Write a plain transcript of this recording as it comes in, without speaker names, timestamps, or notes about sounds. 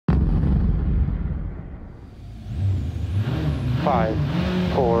5,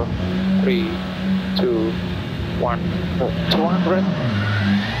 4, 3, 2, 1, 200.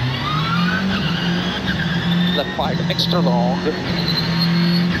 Left 5 extra long.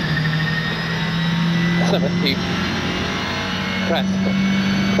 70. Crest.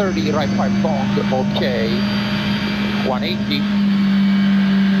 30, right 5 long. Okay. 180.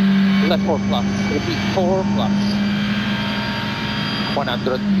 Left 4 plus. Repeat 4 plus.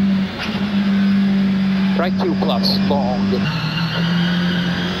 100. Right 2 plus. Long.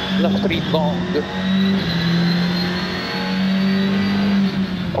 Left 3 long.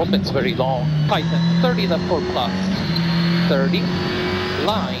 Opens very long. Tighten 30, left 4 plus. 30.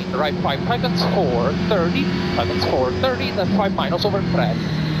 Line, right 5, tightens 4, 30. Tightens 4, 30, left 5 minus over crest.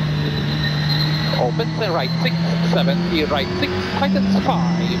 Opens and right 6, 70, right 6, tightens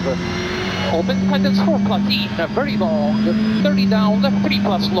 5. Opens, tightens 4 plus in, very long. 30 down, left 3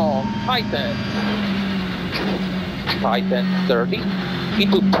 plus long. Tightens. Tightens 30.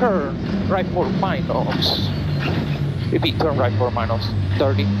 Into turn, right 4 minus. Repeat, turn right 4 minus.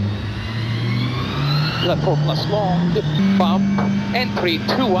 30. Left 4 plus long. Bump. Entry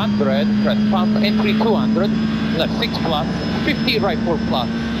 200. Press pump. Entry 200. Left 6 plus. 50. Right 4 plus.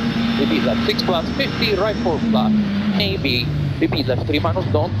 Repeat, left 6 plus. 50. Right 4 plus. Maybe. Repeat, left 3 minus.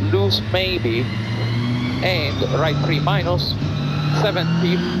 Don't lose. Maybe. And right 3 minus.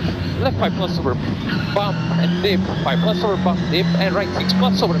 70. Left 5 plus over bump and dip. 5 plus over bump dip. And right 6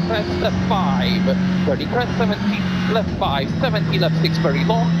 plus over crest. Left 5. 30 crest 70. Left 5, 70, left 6 very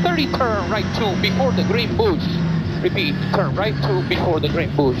long, 30 turn right 2 before the green bush. Repeat, turn right 2 before the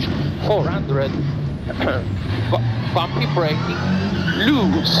green bush. 400, bumpy braking,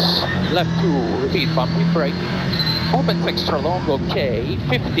 loose, left 2, repeat, bumpy braking, opens extra long, okay,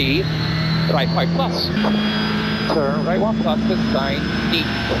 50, right 5 plus, turn right 1 plus, this sign, neat,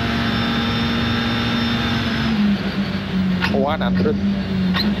 100.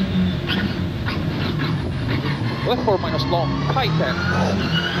 Left 4 minus long, tightens.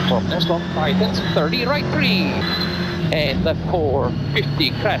 4 minus long, tightens. 30, right 3. And left 4,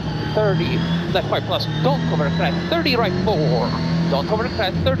 50, crest. 30, left 5 plus, don't over crest. 30, right 4. Don't over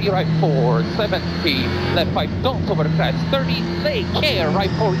crest. 30, right 4. 70, left 5, don't over crest. 30, lay care,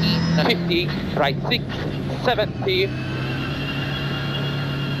 right 4 in. 50, right 6. 70.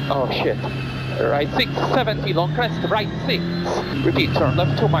 Oh shit. Right 6, 70, long crest, right 6. Repeat, turn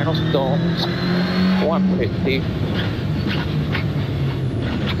left 2 minus, don't. 150.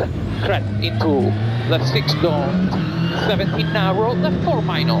 Crest into left 6, don't. 70 narrow, left 4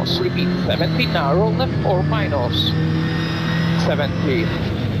 minus. Repeat, 70 narrow, left 4 minus. 70.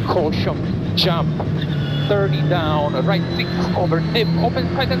 Caution, jump. 30 down, right 6 over dip, open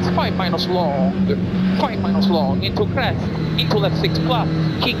tightens 5 minus long. 5 minus long, into crest, into left 6 plus,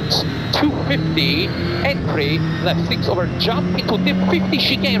 kicks 250, entry, left 6 over jump, into dip 50,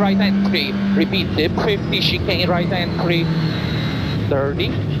 chicane right entry. Repeat, dip 50, chicane right entry.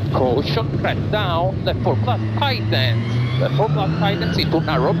 30, caution, crest down, left 4 plus, tightens. Left 4 plus tightens into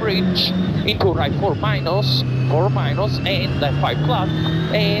narrow bridge, into right 4 minus, and left 5 plus,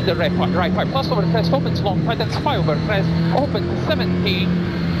 and the right 5 plus over crest, opens long, tightens 5 over crest, opens 70,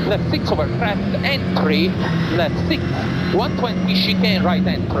 left 6 over crest, entry, left 6, 120, chicane right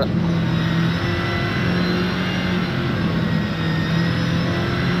entrance.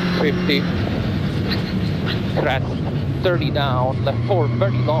 50, crest, 30 down, left 4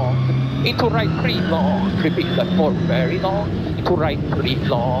 very long, into right 3 long, repeat, left 4 very long, into right 3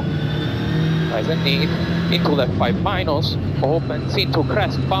 long, nice and neat, into left 5 minus, opens into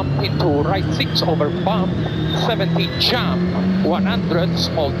crest bump, into right 6 over bump, 70 jump, 100,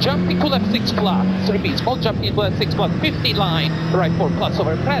 small jump into left 6 plus, repeat, small jump into left 6 plus, 50 line, right 4 plus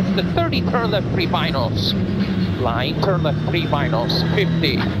over crest, 30 turn left 3 minus, line, turn left 3 minus,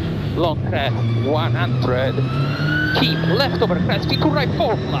 50, long crest, 100, keep left over crest into right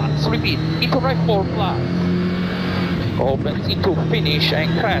 4 plus, repeat, into right 4 plus, opens into finish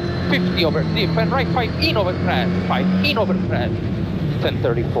and crest, 50 over dip and right 5 in over crest, 5 in over crest,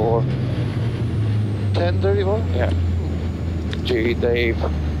 1034. 1034? Yeah. Gee, Dave.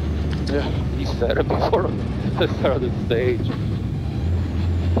 Yeah. He said it before the start of the stage.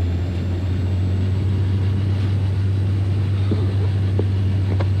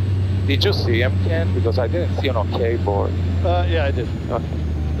 Did you see him, Ken? Because I didn't see him on keyboard. Yeah, I did. Okay.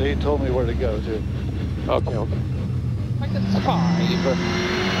 They told me where to go, too. Okay, okay. Tightens 5.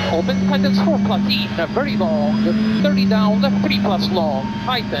 Open, tightens 4 plus in, very long. 30 down, left 3 plus long.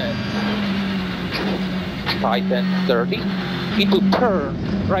 Tightens. Tightens 30. Into turn,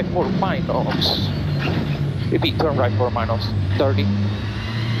 right 4 minus. Repeat, turn right 4 minus. 30.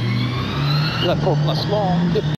 Left 4 plus long.